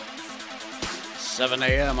7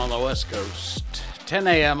 a.m. on the West Coast, 10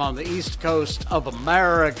 a.m. on the East Coast of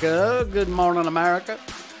America. Good morning, America.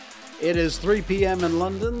 It is 3 p.m. in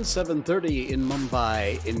London, 7:30 in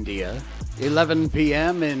Mumbai, India, 11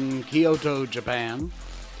 p.m. in Kyoto, Japan,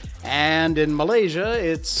 and in Malaysia,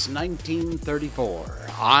 it's 1934.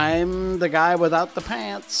 I'm the guy without the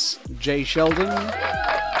pants, Jay Sheldon.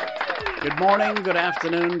 Good morning, good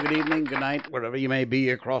afternoon, good evening, good night, wherever you may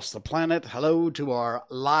be across the planet. Hello to our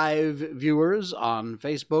live viewers on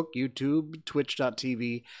Facebook, YouTube,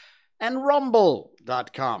 Twitch.tv, and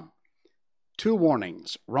Rumble.com. Two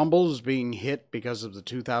warnings. Rumble's being hit because of the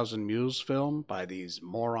 2000 Mules film by these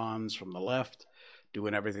morons from the left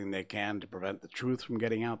doing everything they can to prevent the truth from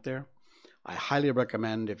getting out there. I highly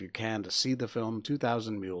recommend, if you can, to see the film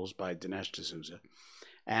 2000 Mules by Dinesh D'Souza.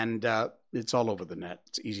 And it's all over the net.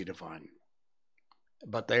 It's easy to find.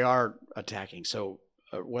 But they are attacking. So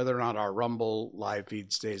whether or not our Rumble live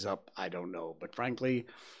feed stays up, I don't know. But frankly,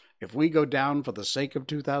 if we go down for the sake of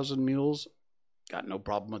 2000 Mules, got no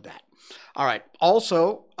problem with that. All right.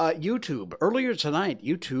 Also, YouTube. Earlier tonight,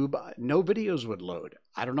 YouTube, no videos would load.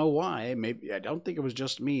 I don't know why. Maybe I don't think it was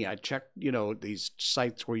just me. I checked, these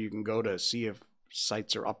sites where you can go to see if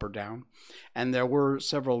sites are up or down. And there were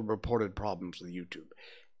several reported problems with YouTube.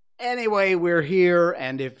 Anyway, we're here,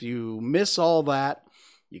 and if you miss all that,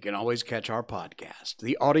 you can always catch our podcast.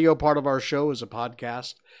 The audio part of our show is a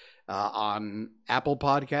podcast on Apple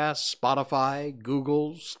Podcasts, Spotify,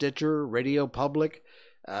 Google, Stitcher, Radio Public,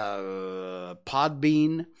 Podbean,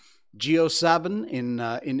 Geo7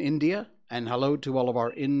 in India. And hello to all of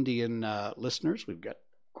our Indian listeners. We've got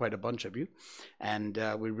quite a bunch of you, and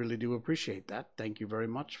we really do appreciate that. Thank you very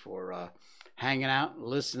much for hanging out and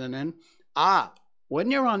listening in. When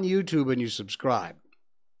you're on YouTube and you subscribe,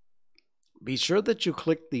 be sure that you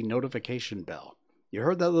click the notification bell. You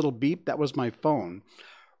heard that little beep? That was my phone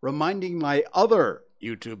reminding my other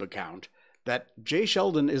YouTube account that Jay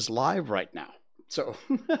Sheldon is live right now. So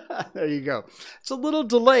there you go. It's a little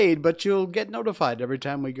delayed, but you'll get notified every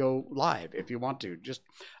time we go live if you want to. Just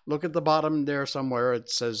look at the bottom there somewhere. It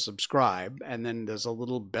says subscribe, and then there's a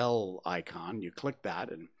little bell icon. You click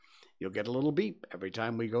that, and you'll get a little beep every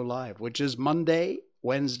time we go live, which is Monday,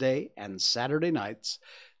 Wednesday, and Saturday nights,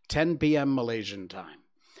 10 p.m. Malaysian time.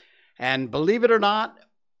 And believe it or not,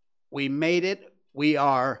 we made it. We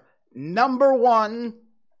are number one.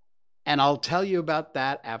 And I'll tell you about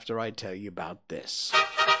that after I tell you about this.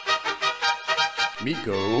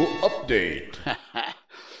 Miko update.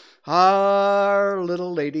 Our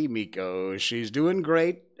little lady Miko, she's doing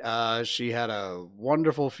great. She had a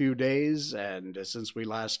wonderful few days, and since we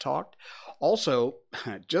last talked. Also,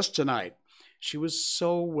 just tonight, she was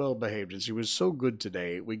so well behaved, and she was so good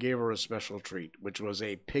today, we gave her a special treat, which was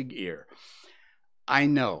a pig ear. I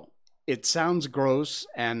know, it sounds gross,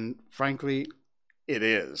 and frankly, it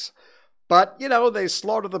is. But, they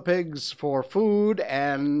slaughter the pigs for food,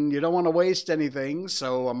 and you don't want to waste anything,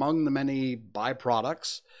 so among the many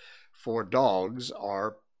byproducts for dogs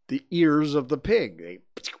are the ears of the pig. They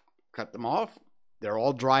cut them off. They're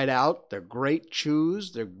all dried out. They're great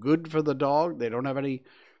chews. They're good for the dog. They don't have any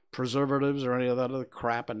preservatives or any of that other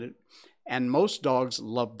crap in it. And most dogs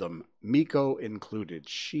love them, Miko included.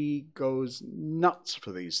 She goes nuts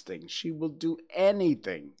for these things. She will do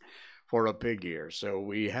anything for a pig ear. So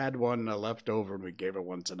we had one left over, and we gave her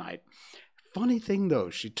one tonight. Funny thing, though,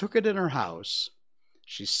 she took it in her house.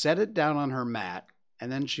 She set it down on her mat,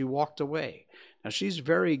 and then she walked away. Now, she's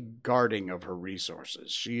very guarding of her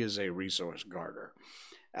resources. She is a resource guarder.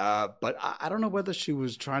 But I don't know whether she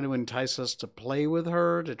was trying to entice us to play with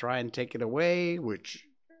her, to try and take it away, which,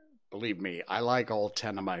 believe me, I like all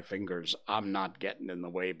 10 of my fingers. I'm not getting in the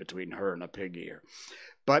way between her and a pig ear.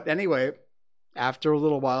 But anyway, after a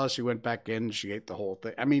little while, she went back in. She ate the whole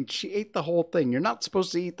thing. I mean, she ate the whole thing. You're not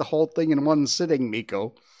supposed to eat the whole thing in one sitting,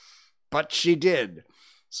 Miko. But she did.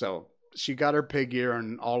 So she got her pig ear,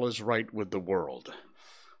 and all is right with the world.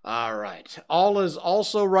 All right. All is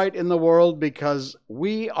also right in the world because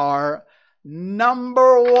we are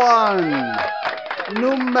number one.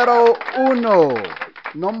 Numero uno.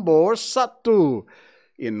 Nombor satu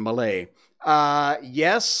in Malay.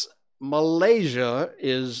 Yes, Malaysia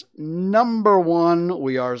is number one.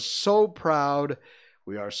 We are so proud.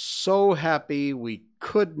 We are so happy. We're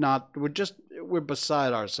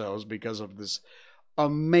beside ourselves because of this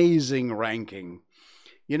amazing ranking.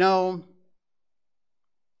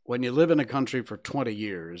 When you live in a country for 20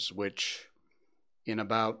 years, which in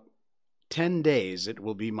about 10 days, it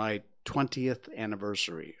will be my 20th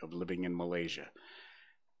anniversary of living in Malaysia.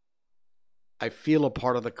 I feel a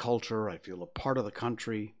part of the culture. I feel a part of the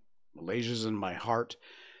country. Malaysia's in my heart.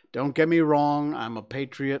 Don't get me wrong, I'm a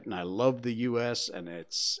patriot and I love the U.S., and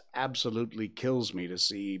it's absolutely kills me to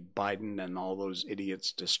see Biden and all those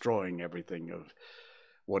idiots destroying everything of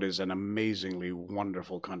what is an amazingly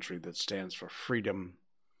wonderful country that stands for freedom.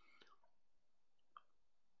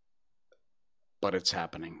 But it's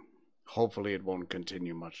happening. Hopefully it won't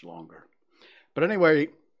continue much longer. But anyway,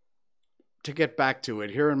 to get back to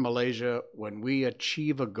it, here in Malaysia, when we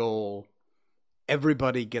achieve a goal,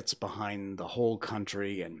 everybody gets behind the whole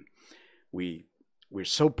country, and we're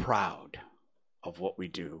so proud of what we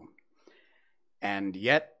do. And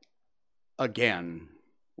yet, again,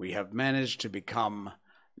 we have managed to become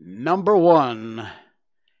number one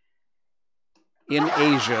in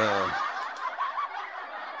Asia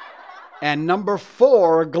and number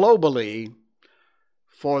 4 globally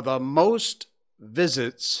for the most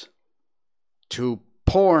visits to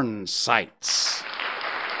porn sites.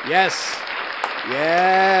 Yes.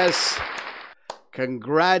 Yes.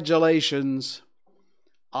 Congratulations.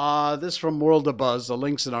 This from World of Buzz. The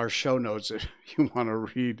link's in our show notes if you want to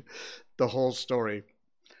read the whole story.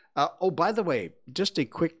 By the way, just a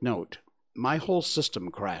quick note. My whole system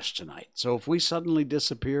crashed tonight. So if we suddenly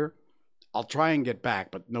disappear, I'll try and get back,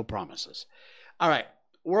 but no promises. All right.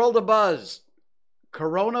 World of Buzz.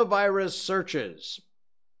 Coronavirus searches.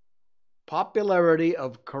 Popularity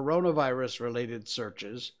of coronavirus-related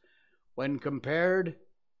searches when compared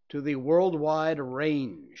to the worldwide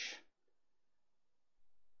range.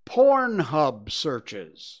 Pornhub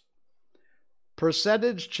searches.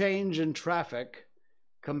 Percentage change in traffic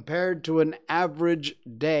compared to an average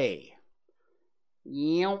day.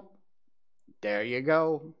 Yep. There you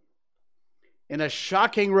go. In a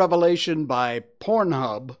shocking revelation by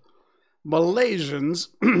Pornhub, Malaysians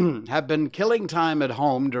have been killing time at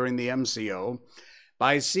home during the MCO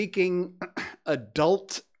by seeking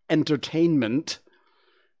adult entertainment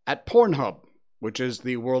at Pornhub, which is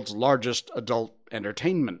the world's largest adult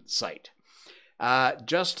entertainment site.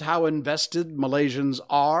 Just how invested Malaysians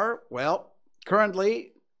are? Well,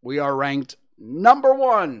 currently we are ranked number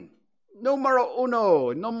 1, numero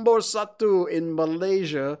uno, number satu in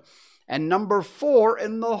Malaysia, and number 4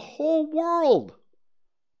 in the whole world.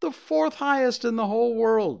 The 4th highest in the whole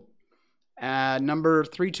world. Number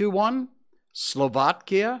 321,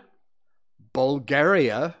 Slovakia,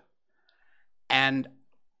 Bulgaria, and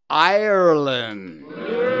Ireland.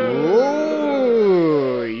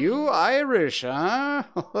 Ooh, you Irish, huh?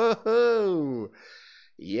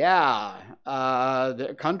 Yeah.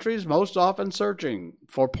 The countries most often searching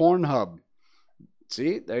for Pornhub.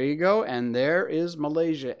 See, there you go. And there is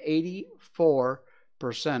Malaysia, 84%,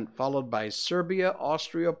 followed by Serbia,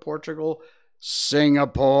 Austria, Portugal,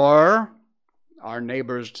 Singapore, our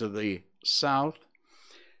neighbors to the south,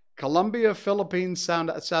 Colombia, Philippines,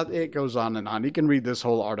 South. It goes on and on. You can read this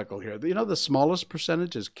whole article here. You know, the smallest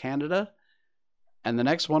percentage is Canada, and the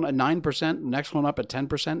next one at 9%, the next one up at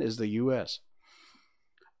 10% is the U.S.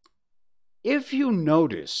 If you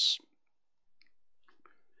notice,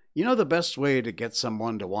 you know the best way to get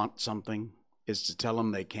someone to want something is to tell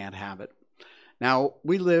them they can't have it. Now,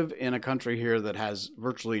 we live in a country here that has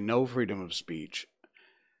virtually no freedom of speech.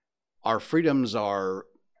 Our freedoms are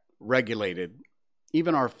regulated.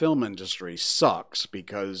 Even our film industry sucks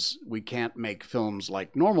because we can't make films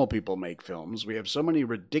like normal people make films. We have so many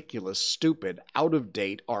ridiculous, stupid,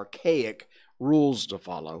 out-of-date, archaic rules to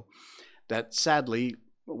follow that sadly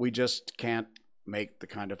we just can't make the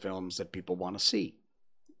kind of films that people want to see.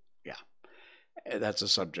 Yeah, that's a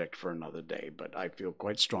subject for another day, but I feel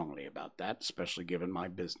quite strongly about that, especially given my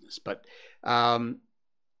business. But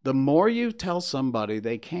the more you tell somebody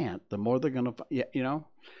they can't, the more they're going to, you know.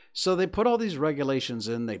 So they put all these regulations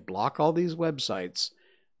in, they block all these websites.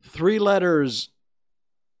 3 letters,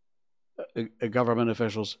 government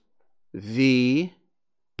officials, VPN.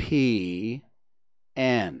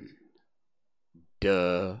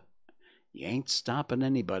 Duh. You ain't stopping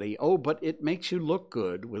anybody. Oh, but it makes you look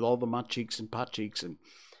good with all the mutt cheeks and pot cheeks and,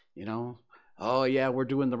 you know, oh yeah, we're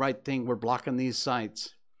doing the right thing. We're blocking these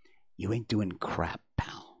sites. You ain't doing crap,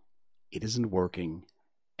 pal. It isn't working.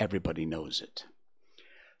 Everybody knows it.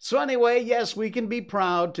 So anyway, yes, we can be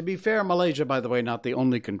proud. To be fair, Malaysia, by the way, not the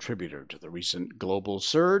only contributor to the recent global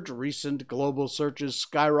surge. Recent global searches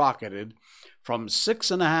skyrocketed from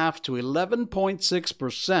 6.5% to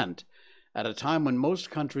 11.6% at a time when most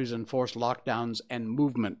countries enforce lockdowns and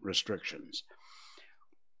movement restrictions.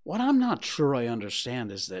 What I'm not sure I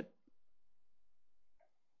understand is that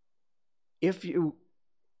if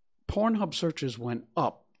Pornhub searches went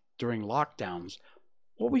up during lockdowns,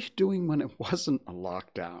 what were you doing when it wasn't a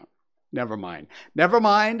lockdown? Never mind.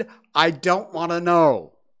 I don't want to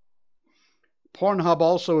know. Pornhub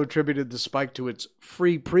also attributed the spike to its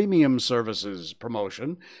free premium services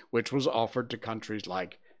promotion, which was offered to countries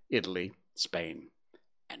like Italy, Spain,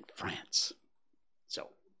 and France.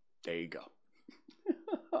 So, there you go.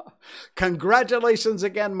 Congratulations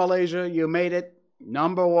again, Malaysia. You made it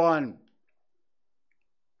 #1.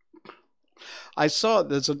 I saw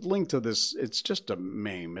there's a link to this. It's just a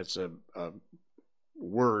meme. It's a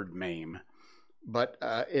word meme. But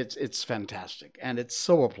it's fantastic, and it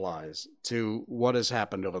so applies to what has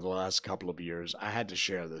happened over the last couple of years. I had to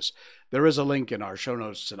share this. There is a link in our show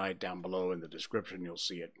notes tonight down below in the description. You'll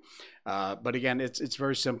see it. But again, it's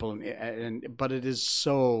very simple, but it is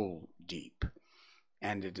so deep,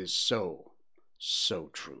 and it is so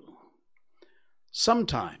true.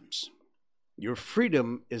 Sometimes your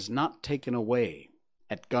freedom is not taken away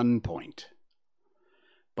at gunpoint,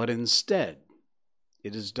 but instead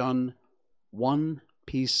it is done one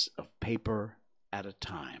piece of paper at a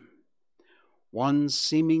time, one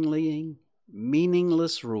seemingly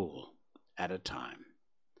meaningless rule at a time,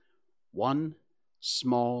 one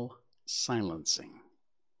small silencing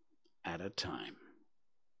at a time.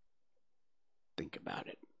 Think about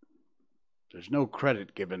it. There's no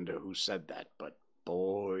credit given to who said that, but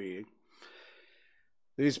boy,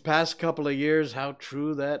 these past couple of years, how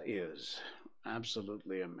true that is.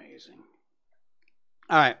 Absolutely amazing.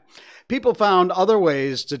 All right. People found other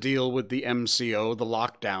ways to deal with the MCO, the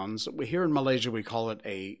lockdowns. Here in Malaysia, we call it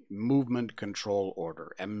a movement control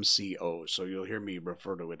order, MCO. So you'll hear me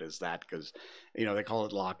refer to it as that because, they call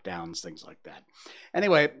it lockdowns, things like that.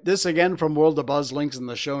 Anyway, this again from World of Buzz, links in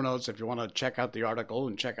the show notes if you want to check out the article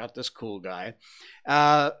and check out this cool guy.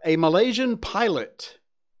 A Malaysian pilot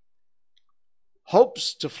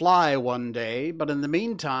hopes to fly one day, but in the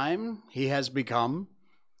meantime, he has become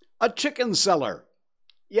a chicken seller.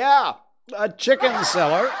 Yeah, a chicken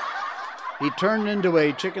seller. He turned into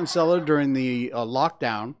a chicken seller during the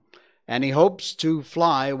lockdown, and he hopes to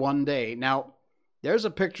fly one day. Now, there's a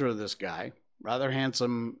picture of this guy, rather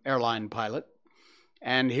handsome airline pilot,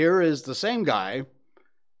 and here is the same guy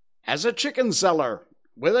as a chicken seller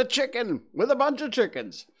with a bunch of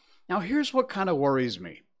chickens. Now, here's what kind of worries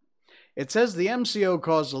me. It says the MCO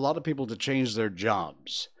caused a lot of people to change their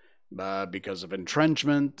jobs because of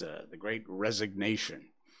entrenchment, the great resignation.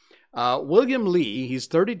 William Lee, he's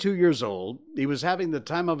 32 years old. He was having the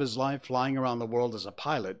time of his life flying around the world as a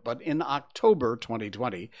pilot, but in October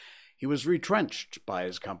 2020, he was retrenched by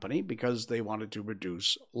his company because they wanted to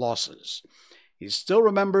reduce losses. He still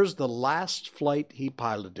remembers the last flight he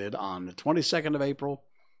piloted on the 22nd of April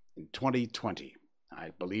in 2020.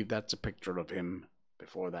 I believe that's a picture of him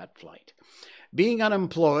before that flight. Being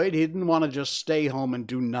unemployed, he didn't want to just stay home and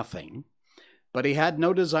do nothing. But he had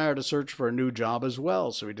no desire to search for a new job as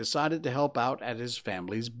well, so he decided to help out at his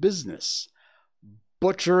family's business,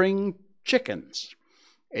 butchering chickens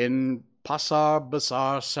in Pasar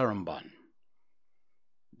Besar Seremban.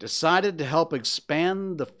 Decided to help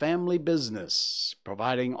expand the family business,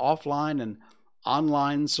 providing offline and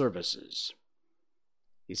online services.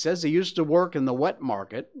 He says he used to work in the wet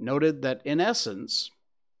market, noted that in essence,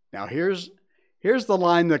 now here's the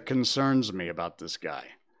line that concerns me about this guy.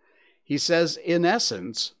 He says, in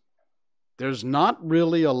essence, there's not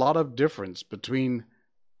really a lot of difference between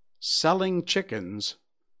selling chickens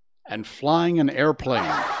and flying an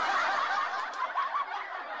airplane.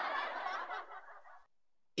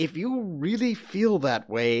 If you really feel that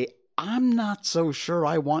way, I'm not so sure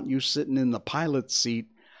I want you sitting in the pilot's seat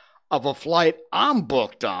of a flight I'm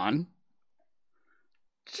booked on.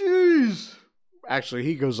 Jeez. Actually,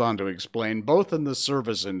 he goes on to explain, both in the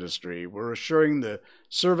service industry, we're assuring the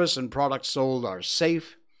service and products sold are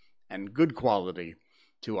safe and good quality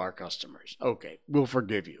to our customers. Okay, we'll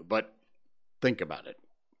forgive you, but think about it.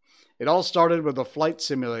 It all started with a flight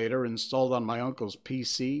simulator installed on my uncle's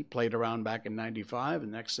PC, played around back in '95,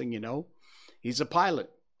 and next thing you know, he's a pilot.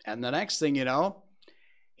 And the next thing you know,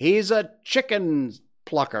 he's a chicken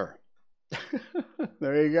plucker.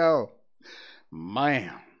 There you go.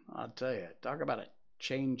 Man, I'll tell you, talk about a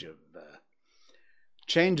change of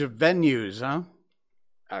venues, huh?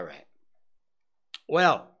 All right.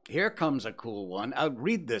 Well, here comes a cool one. I'll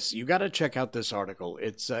read this. You got to check out this article.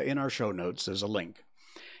 It's in our show notes. There's a link.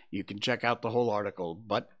 You can check out the whole article.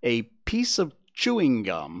 But a piece of chewing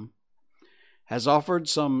gum has offered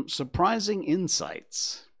some surprising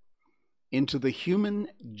insights into the human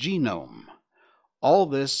genome. All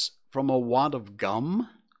this from a wad of gum.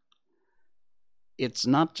 It's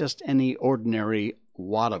not just any ordinary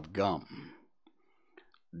wad of gum.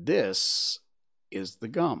 This is the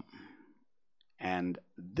gum. And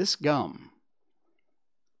this gum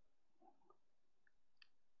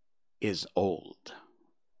is old.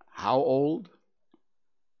 How old?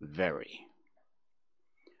 Very.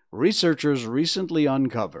 Researchers recently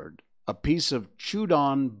uncovered a piece of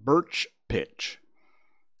chewed-on birch pitch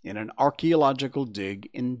in an archaeological dig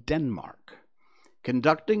in Denmark.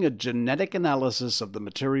 Conducting a genetic analysis of the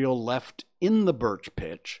material left in the birch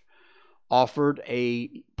pitch offered a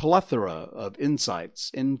plethora of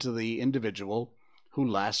insights into the individual who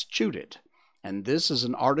last chewed it. And this is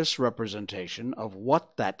an artist's representation of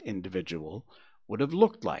what that individual would have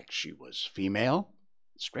looked like. She was female,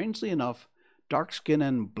 strangely enough, dark skin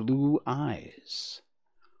and blue eyes.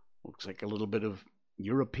 Looks like a little bit of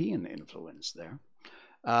European influence there.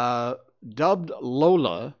 Dubbed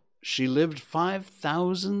Lola, she lived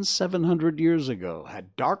 5,700 years ago,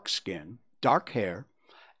 had dark skin, dark hair,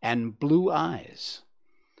 and blue eyes.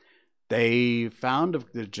 They found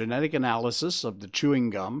the genetic analysis of the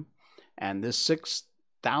chewing gum, and this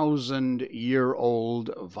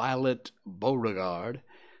 6,000-year-old Violet Beauregard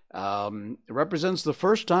represents the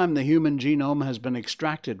first time the human genome has been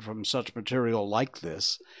extracted from such material like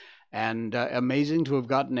this, and amazing to have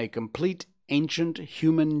gotten a complete ancient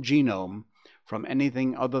human genome from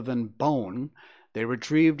anything other than bone. They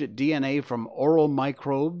retrieved DNA from oral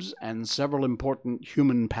microbes and several important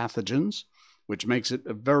human pathogens, which makes it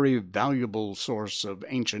a very valuable source of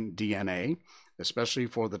ancient DNA, especially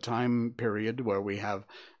for the time period where we have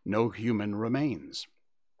no human remains.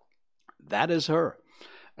 That is her,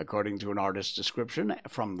 according to an artist's description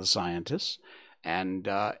from the scientists, and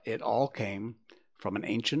it all came from an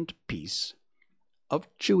ancient piece of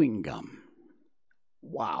chewing gum.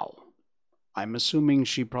 Wow. I'm assuming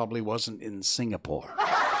she probably wasn't in Singapore.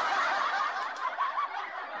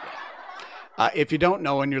 If you don't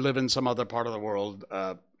know and you live in some other part of the world,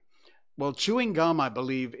 well, chewing gum, I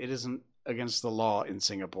believe it isn't against the law in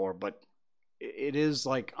Singapore, but it is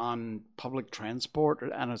like on public transport,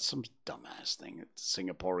 and it's some dumbass thing.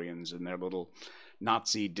 Singaporeans in their little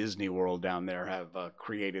Nazi Disney World down there have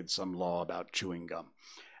created some law about chewing gum.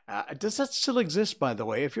 Does that still exist, by the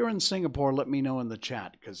way? If you're in Singapore, let me know in the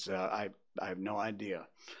chat, because I have no idea.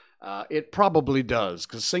 It probably does,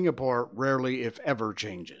 because Singapore rarely, if ever,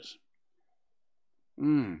 changes.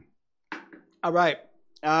 All right.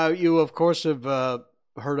 You, of course, have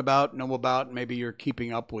heard about, know about, maybe you're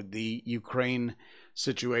keeping up with the Ukraine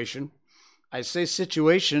situation. I say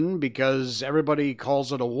situation because everybody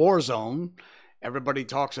calls it a war zone. Everybody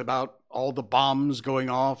talks about all the bombs going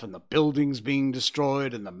off and the buildings being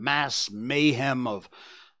destroyed and the mass mayhem of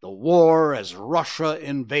the war as Russia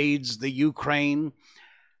invades the Ukraine.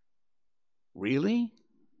 Really?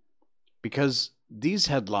 Because these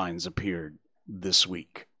headlines appeared this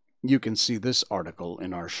week. You can see this article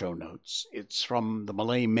in our show notes. It's from the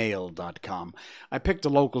MalayMail.com. I picked a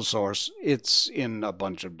local source. It's in a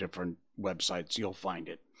bunch of different websites. You'll find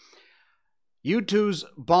it. U2's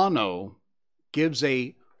Bono gives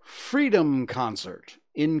a freedom concert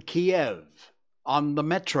in Kiev on the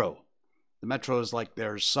Metro. The Metro is like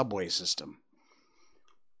their subway system.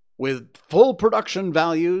 With full production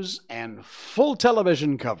values and full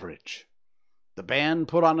television coverage, the band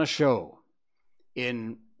put on a show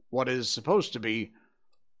in what is supposed to be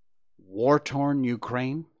war-torn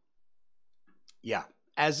Ukraine. Yeah,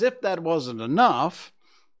 as if that wasn't enough,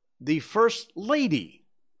 the First Lady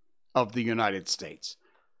of the United States,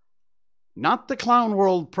 not the Clown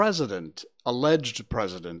World president, alleged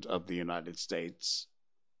president of the United States,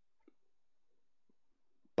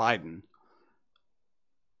 Biden,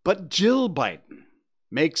 but Jill Biden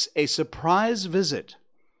makes a surprise visit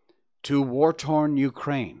to war-torn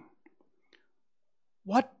Ukraine.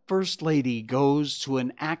 What First Lady goes to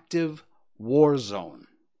an active war zone?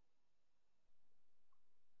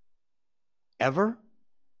 Ever?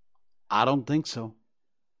 I don't think so.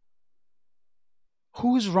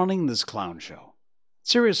 Who is running this clown show?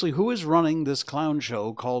 Seriously, who is running this clown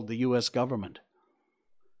show called the U.S. government?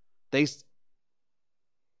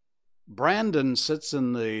 Brandon sits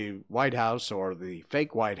in the White House or the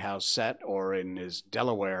fake White House set or in his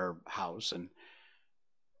Delaware house and,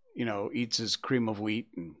 eats his cream of wheat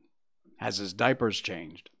and has his diapers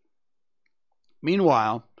changed.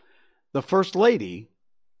 Meanwhile, the First Lady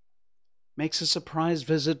makes a surprise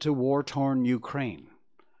visit to war-torn Ukraine.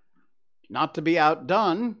 Not to be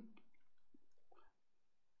outdone,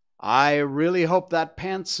 I really hope that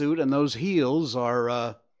pantsuit and those heels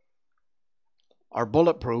are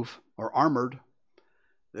bulletproof or armored.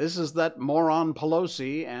 This is that moron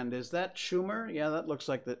Pelosi, and is that Schumer? Yeah, that looks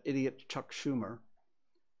like the idiot Chuck Schumer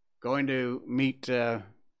going to meet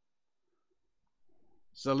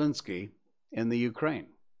Zelensky in the Ukraine.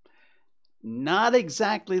 Not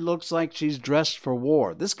exactly looks like she's dressed for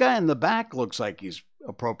war. This guy in the back looks like he's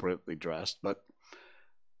appropriately dressed, but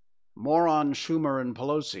more on Schumer and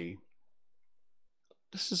Pelosi.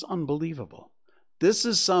 This is unbelievable. This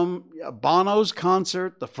is Bono's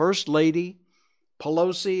concert, the First Lady,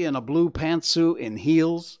 Pelosi in a blue pantsuit in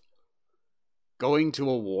heels, going to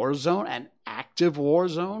a war zone, an active war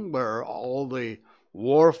zone where all the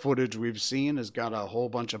war footage we've seen has got a whole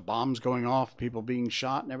bunch of bombs going off, people being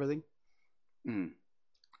shot and everything.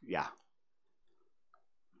 Yeah. I'm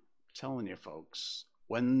telling you, folks,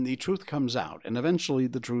 when the truth comes out, and eventually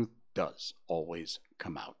the truth does always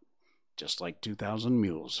come out, just like 2000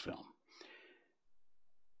 Mules film,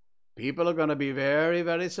 people are going to be very,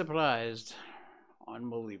 very surprised.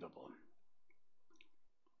 Unbelievable.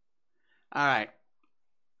 All right.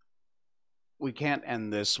 We can't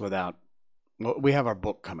end this without... Well, we have our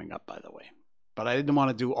book coming up, by the way. But I didn't want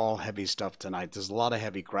to do all heavy stuff tonight. There's a lot of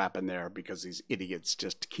heavy crap in there because these idiots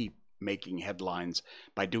just keep making headlines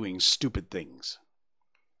by doing stupid things.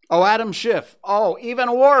 Oh, Adam Schiff. Oh,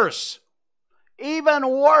 even worse. Even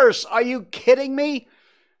worse. Are you kidding me?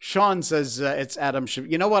 Sean says it's Adam Schiff.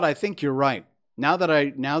 You know what? I think you're right. Now that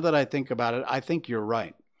I think about it, I think you're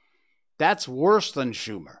right. That's worse than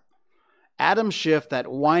Schumer. Adam Schiff, that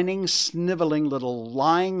whining, sniveling little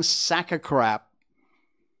lying sack of crap.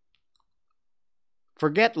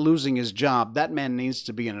 Forget losing his job. That man needs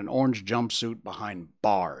to be in an orange jumpsuit behind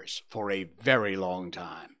bars for a very long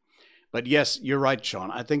time. But yes, you're right, Sean.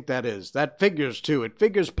 I think that is. That figures, too. It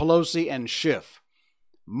figures Pelosi and Schiff.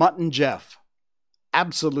 Mutt and Jeff.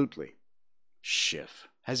 Absolutely. Schiff.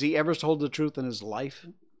 Has he ever told the truth in his life?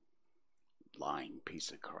 Lying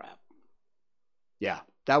piece of crap. Yeah,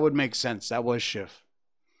 that would make sense. That was Schiff.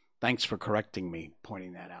 Thanks for correcting me,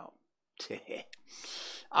 pointing that out.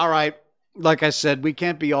 All right. Like I said, we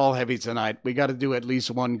can't be all heavy tonight. We got to do at least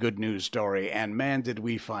one good news story. And man, did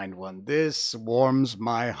we find one. This warms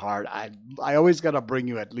my heart. I always got to bring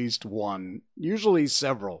you at least one, usually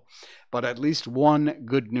several, but at least one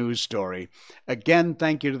good news story. Again,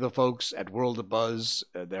 thank you to the folks at World of Buzz.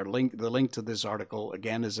 The link to this article,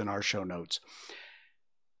 again, is in our show notes.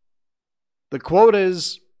 The quote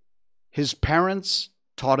is, his parents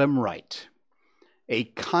taught him right. A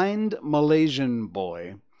kind Malaysian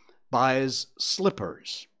boy buys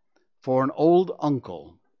slippers for an old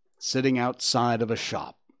uncle sitting outside of a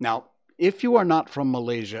shop. Now, if you are not from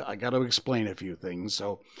Malaysia, I got to explain a few things.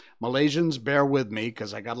 So Malaysians, bear with me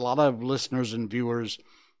because I got a lot of listeners and viewers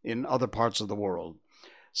in other parts of the world.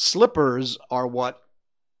 Slippers are what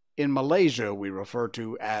in Malaysia we refer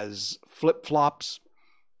to as flip-flops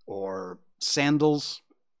or sandals.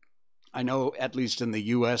 I know at least in the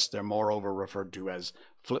U.S. they're moreover referred to as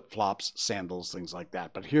flip-flops, sandals, things like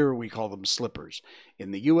that. But here we call them slippers.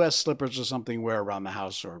 In the U.S., slippers are something you wear around the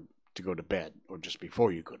house or to go to bed or just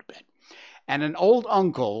before you go to bed. And an old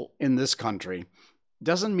uncle in this country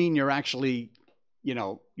doesn't mean you're actually,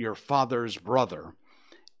 your father's brother.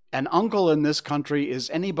 An uncle in this country is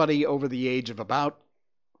anybody over the age of about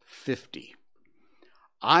 50.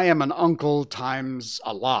 I am an uncle times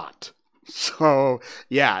a lot. So,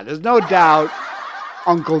 yeah, there's no doubt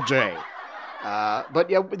Uncle Jay. But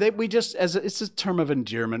yeah, we just, it's a term of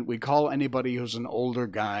endearment. We call anybody who's an older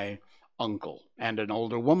guy uncle, and an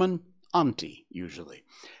older woman auntie, usually.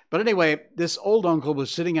 But anyway, this old uncle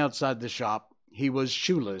was sitting outside the shop. He was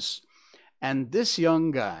shoeless, and this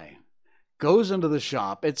young guy goes into the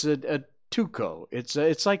shop. It's a tuco.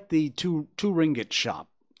 It's like the two ringgit shop.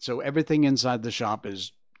 So everything inside the shop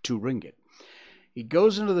is 2 ringgit. He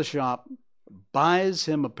goes into the shop, buys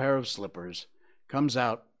him a pair of slippers, comes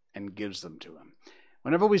out, and gives them to him.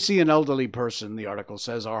 Whenever we see an elderly person, the article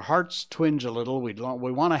says, our hearts twinge a little.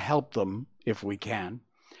 We want to help them if we can.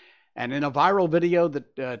 And in a viral video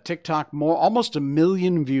that TikTok, almost 1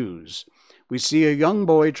 million views, we see a young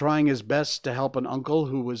boy trying his best to help an uncle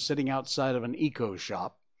who was sitting outside of an eco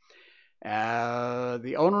shop.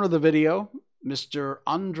 The owner of the video, Mr.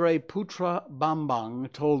 Andre Putra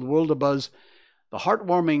Bambang, told World of Buzz, the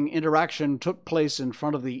heartwarming interaction took place in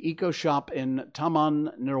front of the eco shop in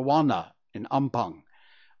Taman Nirwana in Ampang,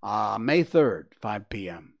 May 3rd, 5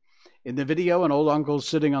 p.m. In the video, an old uncle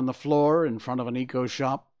sitting on the floor in front of an eco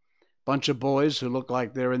shop. Bunch of boys who look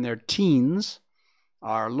like they're in their teens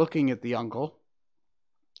are looking at the uncle.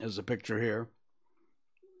 There's a picture here.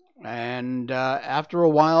 And after a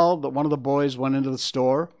while, one of the boys went into the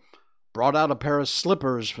store, brought out a pair of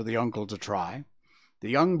slippers for the uncle to try. The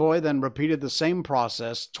young boy then repeated the same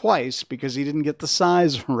process twice because he didn't get the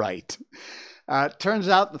size right. Turns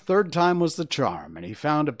out the third time was the charm, and he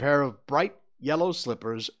found a pair of bright yellow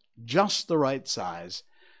slippers, just the right size.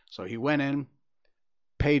 So he went in,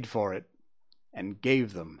 paid for it, and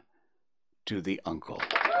gave them to the uncle.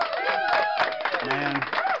 Man,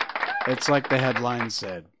 it's like the headline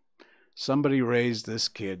said. Somebody raised this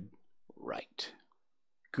kid right.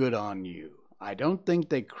 Good on you. I don't think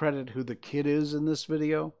they credit who the kid is in this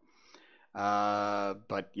video.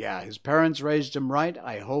 But yeah, his parents raised him right.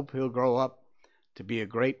 I hope he'll grow up to be a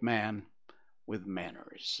great man with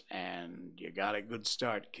manners. And you got a good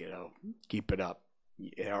start, kiddo. Keep it up.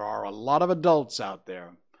 There are a lot of adults out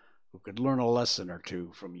there who could learn a lesson or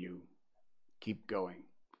two from you. Keep going.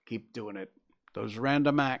 Keep doing it. Those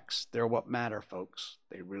random acts, they're what matter, folks.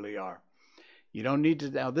 They really are. You don't need to.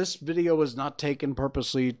 Now, this video was not taken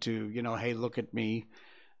purposely to, hey, look at me.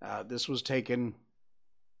 This was taken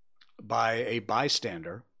by a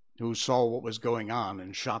bystander who saw what was going on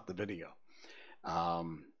and shot the video.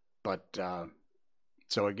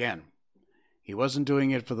 So again, he wasn't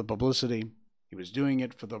doing it for the publicity. He was doing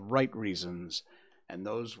it for the right reasons, and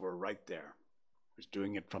those were right there. He was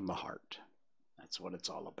doing it from the heart. That's what it's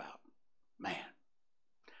all about. Man,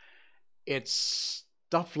 it's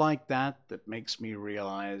stuff like that that makes me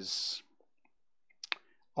realize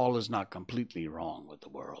all is not completely wrong with the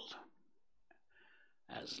world.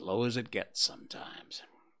 As low as it gets sometimes.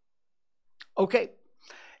 Okay,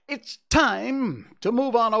 it's time to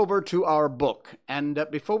move on over to our book. And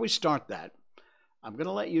before we start that, I'm going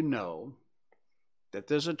to let you know that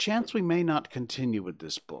there's a chance we may not continue with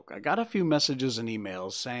this book. I got a few messages and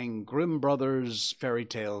emails saying Grimm Brothers fairy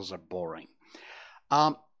tales are boring.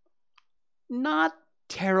 Not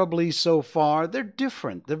terribly so far. They're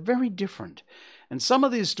different. They're very different. And some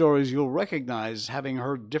of these stories you'll recognize having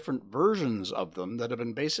heard different versions of them that have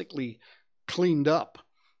been basically cleaned up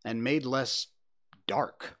and made less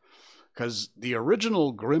dark. Because the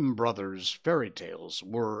original Grimm Brothers fairy tales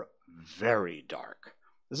were very dark.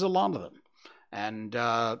 There's a lot of them. And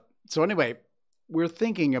so anyway, we're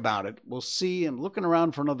thinking about it. We'll see. I'm looking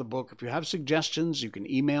around for another book. If you have suggestions, you can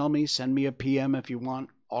email me, send me a PM if you want.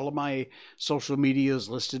 All of my social media is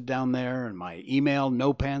listed down there, and my email,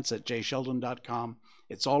 nopants@jsheldon.com.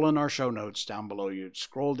 It's all in our show notes down below. You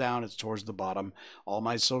scroll down, it's towards the bottom. All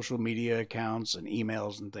my social media accounts and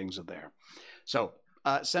emails and things are there. So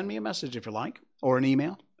send me a message if you like, or an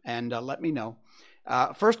email, and let me know.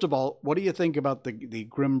 First of all, what do you think about the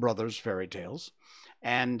Grimm Brothers fairy tales?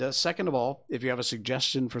 And second of all, if you have a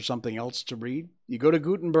suggestion for something else to read, you go to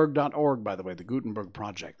Gutenberg.org, by the way, the Gutenberg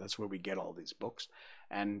Project. That's where we get all these books.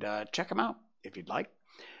 And check them out if you'd like.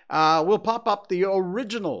 We'll pop up the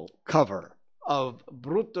original cover of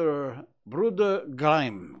Bruder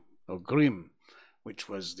Grimm, which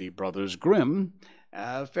was the Brothers Grimm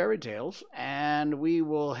fairy tales. And we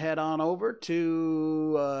will head on over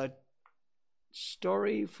to a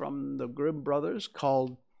story from the Grimm Brothers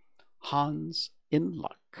called Hans in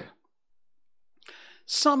Luck.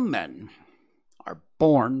 Some men are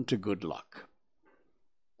born to good luck.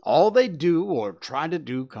 All they do or try to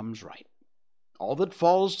do comes right. All that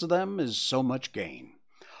falls to them is so much gain.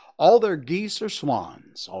 All their geese are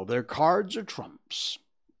swans, all their cards are trumps.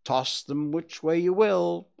 Toss them which way you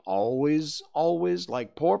will, always, always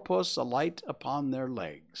like poor puss alight upon their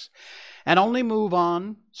legs, and only move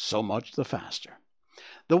on so much the faster.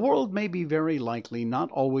 The world may be very likely not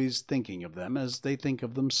always thinking of them as they think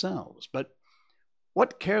of themselves, but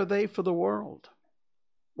what care they for the world?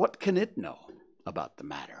 What can it know about the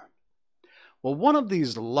matter? Well, one of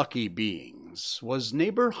these lucky beings was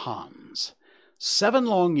neighbor Hans. 7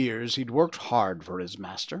 long years he'd worked hard for his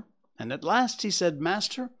master, and at last he said,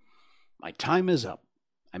 "Master, my time is up.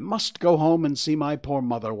 I must go home and see my poor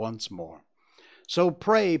mother once more. So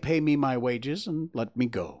pray pay me my wages and let me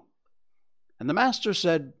go." And the master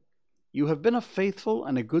said, "You have been a faithful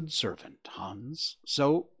and a good servant, Hans,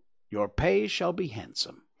 so your pay shall be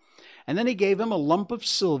handsome." And then he gave him a lump of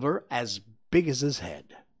silver as big as his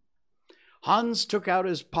head. Hans took out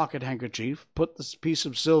his pocket handkerchief, put this piece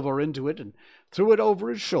of silver into it, and threw it over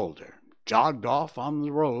his shoulder, jogged off on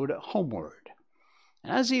the road homeward.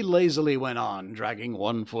 And as he lazily went on, dragging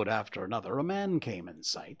one foot after another, a man came in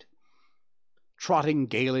sight, trotting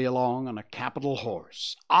gaily along on a capital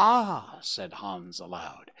horse. "Ah," said Hans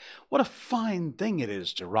aloud, "what a fine thing it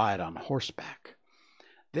is to ride on horseback.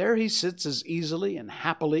 There he sits as easily and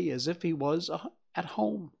happily as if he was at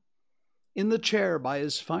home, in the chair by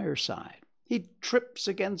his fireside. He trips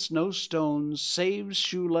against no stones, saves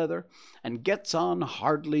shoe leather, and gets on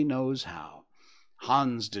hardly knows how."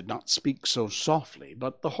 Hans did not speak so softly,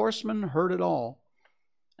 but the horseman heard it all,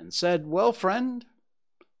 and said, "Well, friend,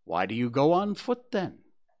 why do you go on foot then?"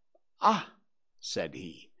 "Ah," said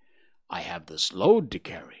he, "I have this load to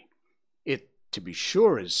carry. It, to be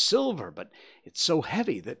sure, is silver, but it's so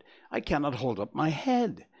heavy that I cannot hold up my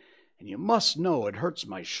head, and you must know it hurts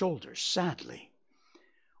my shoulders sadly."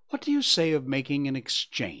 "What do you say of making an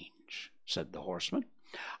exchange?" said the horseman.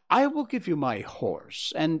 I will give you my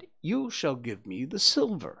horse, and you shall give me the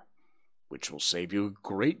silver, which will save you a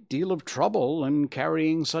great deal of trouble in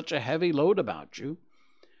carrying such a heavy load about you."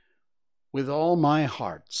 "With all my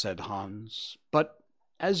heart," said Hans, "but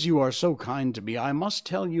as you are so kind to me, I must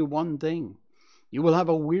tell you one thing. You will have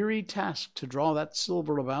a weary task to draw that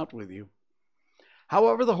silver about with you."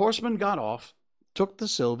 However, the horseman got off, took the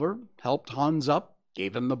silver, helped Hans up,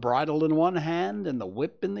 gave him the bridle in one hand and the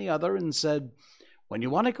whip in the other, and said, "When you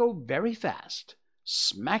want to go very fast,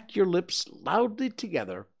 smack your lips loudly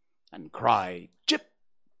together and cry, 'Chip!'"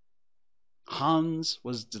 Hans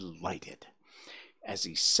was delighted. As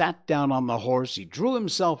he sat down on the horse, he drew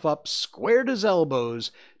himself up, squared his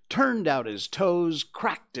elbows, turned out his toes,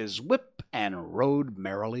 cracked his whip, and rode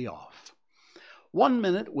merrily off. 1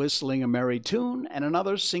 minute whistling a merry tune, and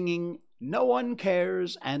another singing, "No one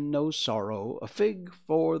cares and no sorrow, a fig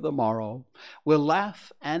for the morrow. We'll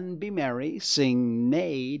laugh and be merry, sing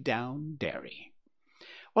neigh down Derry."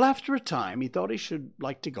 Well, after a time, he thought he should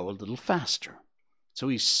like to go a little faster. So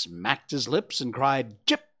he smacked his lips and cried,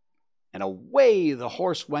 "Chip!" and away the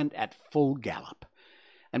horse went at full gallop.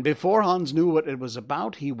 And before Hans knew what it was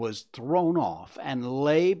about, he was thrown off and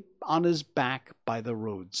lay on his back by the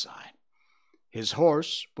roadside. His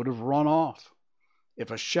horse would have run off if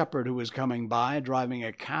a shepherd who was coming by driving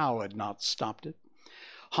a cow had not stopped it.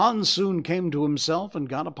 Hans soon came to himself and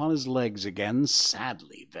got upon his legs again,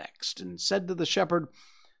 sadly vexed, and said to the shepherd,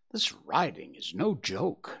 "This riding is no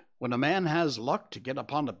joke. When a man has luck to get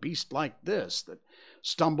upon a beast like this, that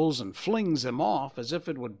stumbles and flings him off as if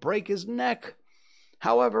it would break his neck.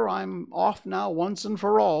 However, I'm off now once and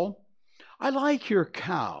for all. I like your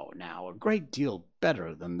cow now a great deal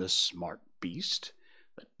better than this smart beast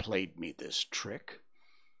that played me this trick,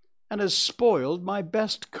 and has spoiled my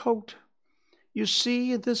best coat. You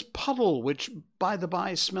see, this puddle, which by the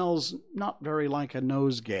by smells not very like a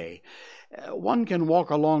nosegay, one can walk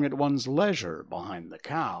along at one's leisure behind the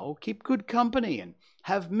cow, keep good company, and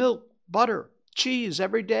have milk, butter, cheese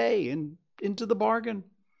every day, and into the bargain.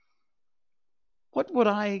 What would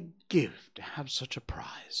I give to have such a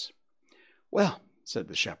prize?" "Well," said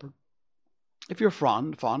the shepherd, "if you're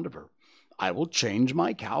fond of her, I will change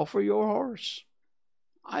my cow for your horse.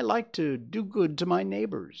 I like to do good to my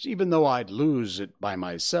neighbors, even though I'd lose it by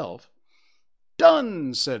myself."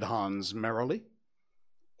 "Done," said Hans merrily.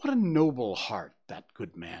 "What a noble heart that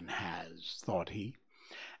good man has," thought he.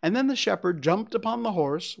 And then the shepherd jumped upon the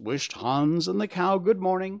horse, wished Hans and the cow good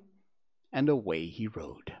morning, and away he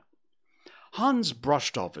rode. Hans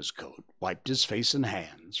brushed off his coat, wiped his face and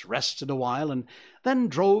hands, rested a while, and then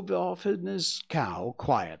drove off in his cow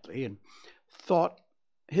quietly, and thought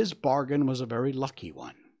his bargain was a very lucky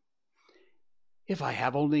one. "If I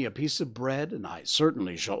have only a piece of bread, and I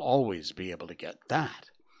certainly shall always be able to get that,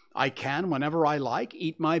 I can, whenever I like,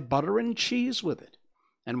 eat my butter and cheese with it.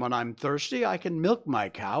 And when I'm thirsty, I can milk my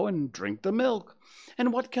cow and drink the milk.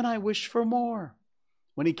 And what can I wish for more?"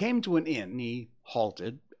 When he came to an inn, he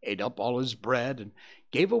halted, ate up all his bread, and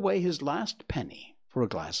gave away his last penny for a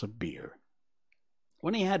glass of beer.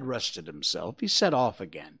 When he had rested himself, he set off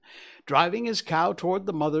again, driving his cow toward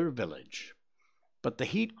the mother village. But the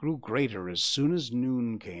heat grew greater as soon as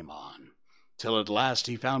noon came on, till at last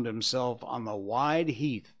he found himself on the wide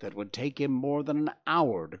heath that would take him more than an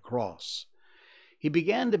hour to cross. He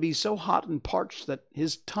began to be so hot and parched that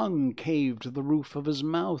his tongue caved to the roof of his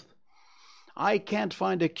mouth. "I can't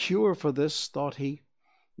find a cure for this," thought he.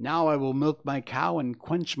 "Now I will milk my cow and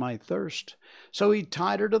quench my thirst." So he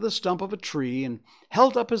tied her to the stump of a tree and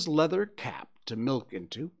held up his leather cap to milk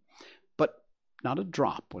into, but not a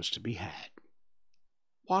drop was to be had.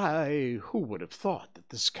 Why, who would have thought that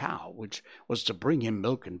this cow, which was to bring him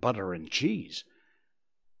milk and butter and cheese,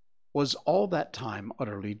 was all that time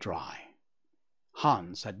utterly dry?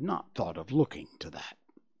 Hans had not thought of looking to that.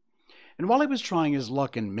 And while he was trying his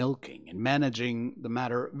luck in milking and managing the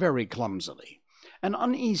matter very clumsily, an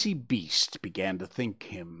uneasy beast began to think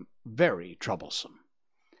him very troublesome,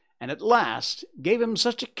 and at last gave him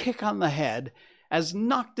such a kick on the head as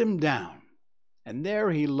knocked him down, and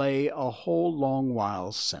there he lay a whole long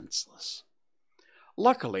while senseless.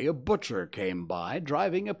 Luckily a butcher came by,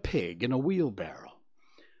 driving a pig in a wheelbarrow.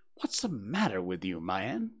 "What's the matter with you,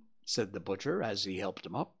 man?" said the butcher as he helped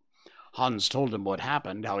him up. Hans told him what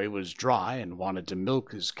happened, how he was dry and wanted to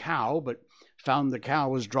milk his cow, but found the cow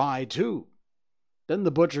was dry too. Then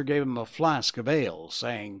the butcher gave him a flask of ale,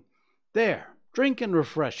 saying, "There, drink and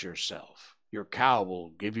refresh yourself. Your cow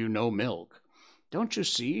will give you no milk. Don't you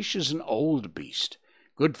see she's an old beast,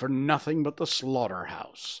 good for nothing but the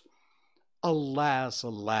slaughter-house?" "Alas,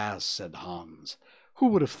 alas," said Hans, "who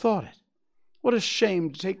would have thought it? What a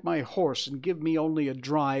shame to take my horse and give me only a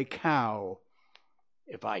dry cow.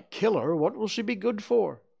 If I kill her, what will she be good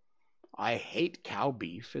for? I hate cow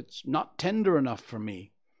beef. It's not tender enough for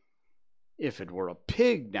me. If it were a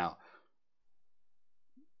pig now,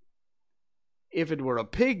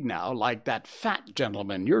 like that fat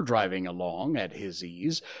gentleman you're driving along at his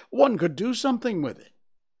ease, one could do something with it.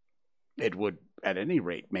 It would, at any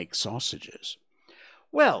rate, make sausages.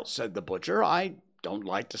 Well, said the butcher, I don't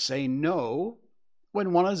like to say no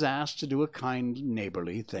when one is asked to do a kind,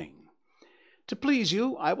 neighborly thing. To please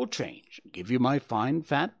you, I will change and give you my fine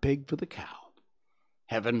fat pig for the cow.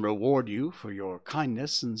 Heaven reward you for your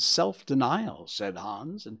kindness and self-denial, said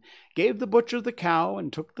Hans, and gave the butcher the cow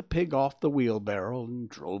and took the pig off the wheelbarrow and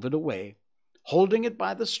drove it away, holding it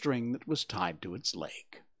by the string that was tied to its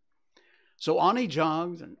leg. So on he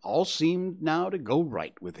jogged, and all seemed now to go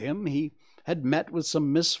right with him. He had met with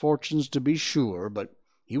some misfortunes, to be sure, but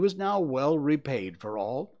he was now well repaid for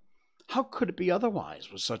all. How could it be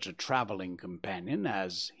otherwise with such a travelling companion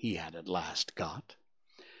as he had at last got?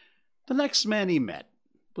 The next man he met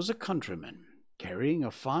was a countryman, carrying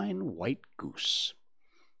a fine white goose.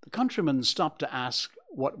 The countryman stopped to ask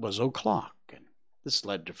what was o'clock, and this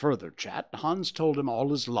led to further chat. Hans told him all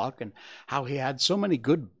his luck, and how he had so many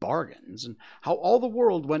good bargains, and how all the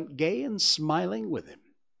world went gay and smiling with him.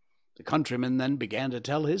 The countryman then began to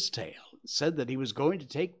tell his tale, and said that he was going to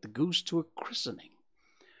take the goose to a christening.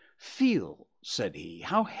 Feel, said he,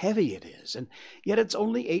 how heavy it is, and yet it's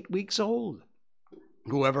only 8 weeks old.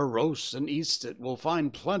 Whoever roasts and eats it will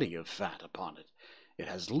find plenty of fat upon it. It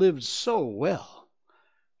has lived so well.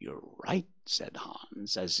 You're right, said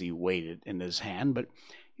Hans, as he weighed it in his hand, but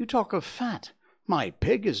you talk of fat. My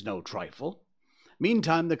pig is no trifle.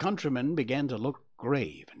 Meantime the countryman began to look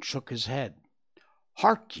grave and shook his head.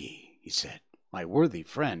 Hark ye, he said, my worthy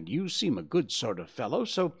friend, you seem a good sort of fellow,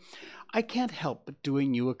 so I can't help but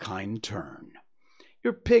doing you a kind turn.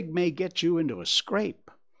 Your pig may get you into a scrape.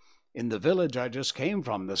 In the village I just came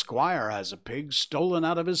from, the squire has a pig stolen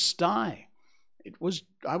out of his sty.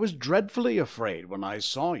 I was dreadfully afraid when I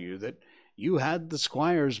saw you that you had the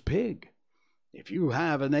squire's pig. If you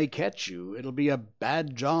have and they catch you, it'll be a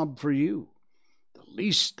bad job for you. The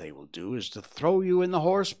least they will do is to throw you in the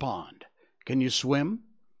horse pond. Can you swim?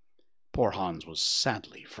 Poor Hans was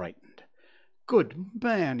sadly frightened. Good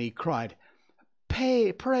man, he cried,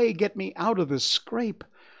 pray get me out of this scrape.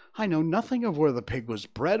 I know nothing of where the pig was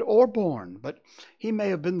bred or born, but he may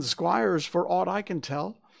have been the squire's for aught I can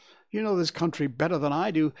tell. You know this country better than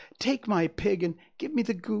I do. Take my pig and give me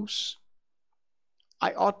the goose.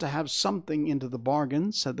 I ought to have something into the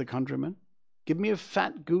bargain, said the countryman. Give me a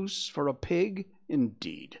fat goose for a pig?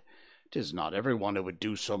 Indeed, 'tis not every one who would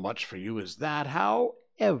do so much for you as that.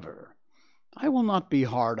 However, I will not be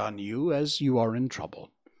hard on you, as you are in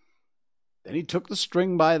trouble. Then he took the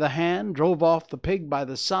string by the hand, drove off the pig by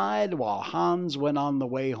the side, while Hans went on the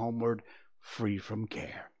way homeward, free from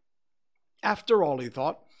care. After all, he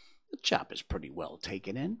thought, the chap is pretty well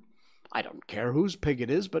taken in. I don't care whose pig it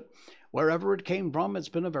is, but wherever it came from, it's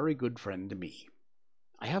been a very good friend to me.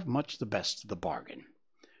 I have much the best of the bargain.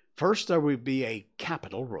 First there will be a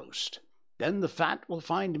capital roast. Then the fat will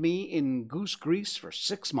find me in goose grease for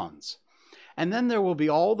 6 months. And then there will be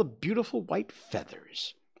all the beautiful white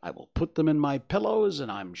feathers. I will put them in my pillows,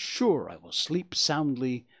 and I'm sure I will sleep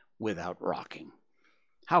soundly without rocking.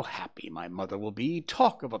 How happy my mother will be!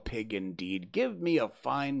 Talk of a pig, indeed! Give me a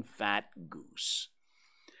fine fat goose.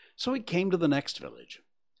 So he came to the next village,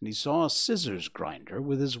 and he saw a scissors grinder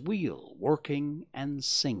with his wheel working and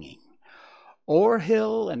singing. O'er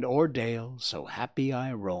hill and o'er dale, so happy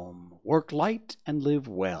I roam, work light and live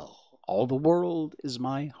well, all the world is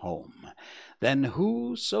my home. Then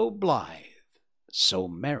who so blithe, so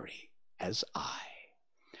merry as I?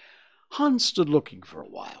 Hans stood looking for a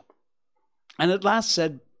while, and at last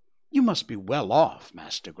said, You must be well off,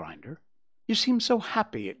 Master Grinder. You seem so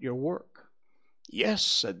happy at your work. Yes,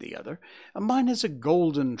 said the other, mine is a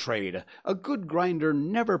golden trade. A good grinder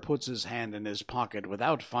never puts his hand in his pocket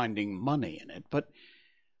without finding money in it. But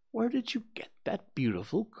where did you get that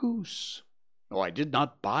beautiful goose? Oh, I did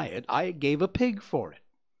not buy it. I gave a pig for it.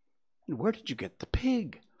 And where did you get the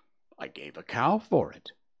pig? I gave a cow for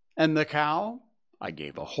it. And the cow? I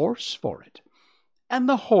gave a horse for it. And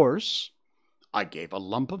the horse? I gave a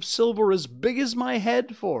lump of silver as big as my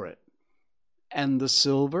head for it. And the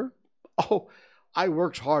silver? Oh, I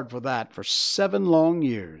worked hard for that for 7 long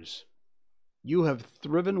years. You have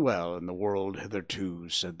thriven well in the world hitherto,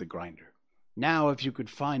 said the grinder. Now, if you could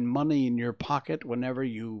find money in your pocket whenever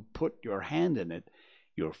you put your hand in it,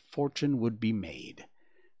 your fortune would be made.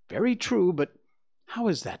 Very true, but how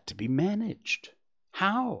is that to be managed?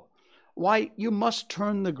 How? "Why, you must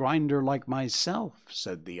turn the grinder like myself,"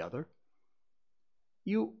 said the other.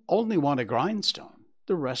 "You only want a grindstone.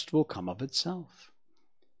 The rest will come of itself.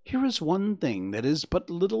 Here is one thing that is but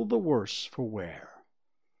little the worse for wear.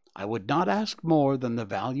 I would not ask more than the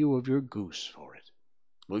value of your goose for it.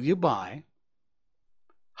 Will you buy?"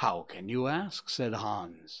 "How can you ask?" said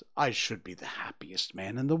Hans. "I should be the happiest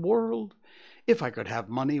man in the world. If I could have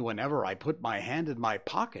money whenever I put my hand in my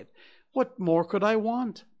pocket, what more could I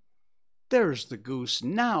want?" "There's the goose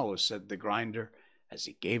now," said the grinder, as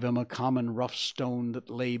he gave him a common rough stone that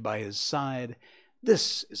lay by his side.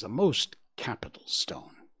 "This is a most capital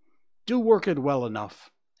stone. Do work it well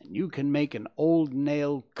enough, and you can make an old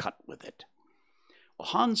nail cut with it." Well,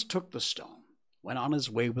 Hans took the stone, went on his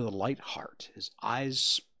way with a light heart. His eyes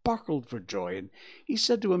sparkled for joy, and he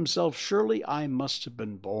said to himself, "Surely I must have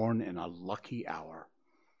been born in a lucky hour.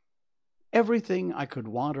 Everything I could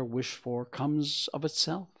want or wish for comes of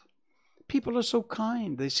itself. People are so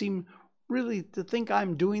kind. They seem really to think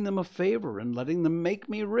I'm doing them a favor and letting them make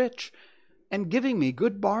me rich and giving me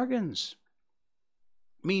good bargains."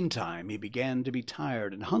 Meantime, he began to be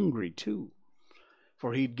tired and hungry, too,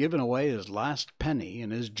 for he'd given away his last penny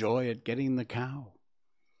in his joy at getting the cow.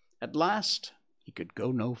 At last he could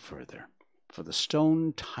go no further, for the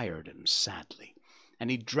stone tired him sadly,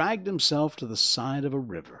 and he dragged himself to the side of a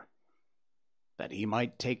river, that he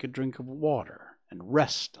might take a drink of water and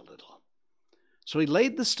rest a little. So he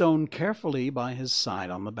laid the stone carefully by his side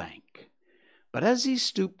on the bank. But as he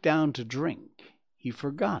stooped down to drink, he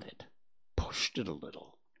forgot it, pushed it a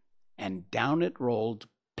little, and down it rolled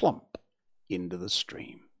plump into the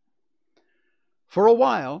stream. For a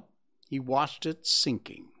while he watched it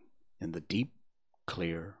sinking in the deep,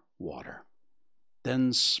 clear water,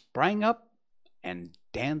 then sprang up and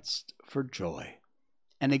danced for joy,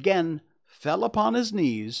 and again fell upon his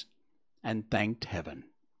knees and thanked heaven,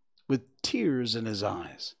 with tears in his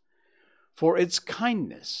eyes, for its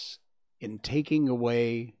kindness in taking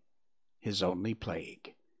away his only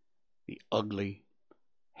plague, the ugly,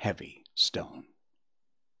 heavy stone.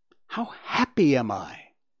 "How happy am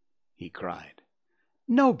I!" he cried.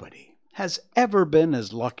 "Nobody has ever been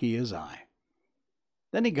as lucky as I."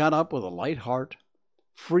 Then he got up with a light heart,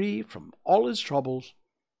 free from all his troubles,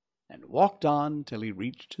 and walked on till he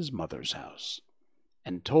reached his mother's house,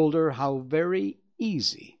 and told her how very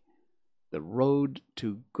easy the road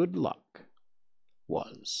to good luck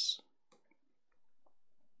was.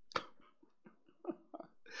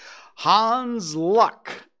 Hans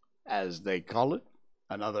Luck, as they call it,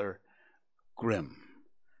 another grim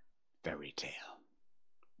fairy tale.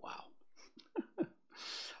 Wow.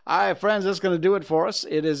 All right, friends, that's going to do it for us.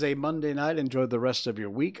 It is a Monday night. Enjoy the rest of your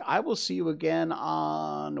week. I will see you again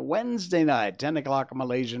on Wednesday night, 10 o'clock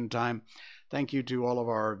Malaysian time. Thank you to all of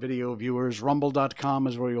our video viewers. Rumble.com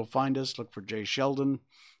is where you'll find us. Look for Jay Sheldon.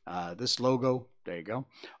 This logo, there you go.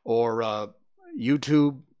 Or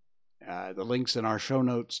YouTube. The links in our show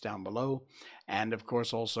notes down below. And, of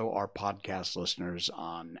course, also our podcast listeners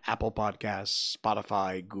on Apple Podcasts,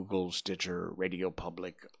 Spotify, Google, Stitcher, Radio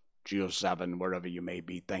Public, Geo7, wherever you may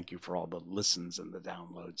be. Thank you for all the listens and the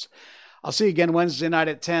downloads. I'll see you again Wednesday night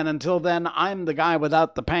at 10. Until then, I'm the guy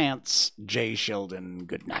without the pants, Jay Sheldon.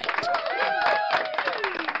 Good night.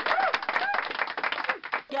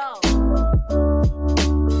 Yo.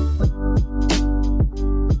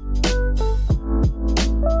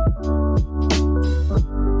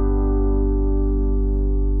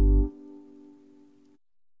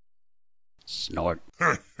 Snort.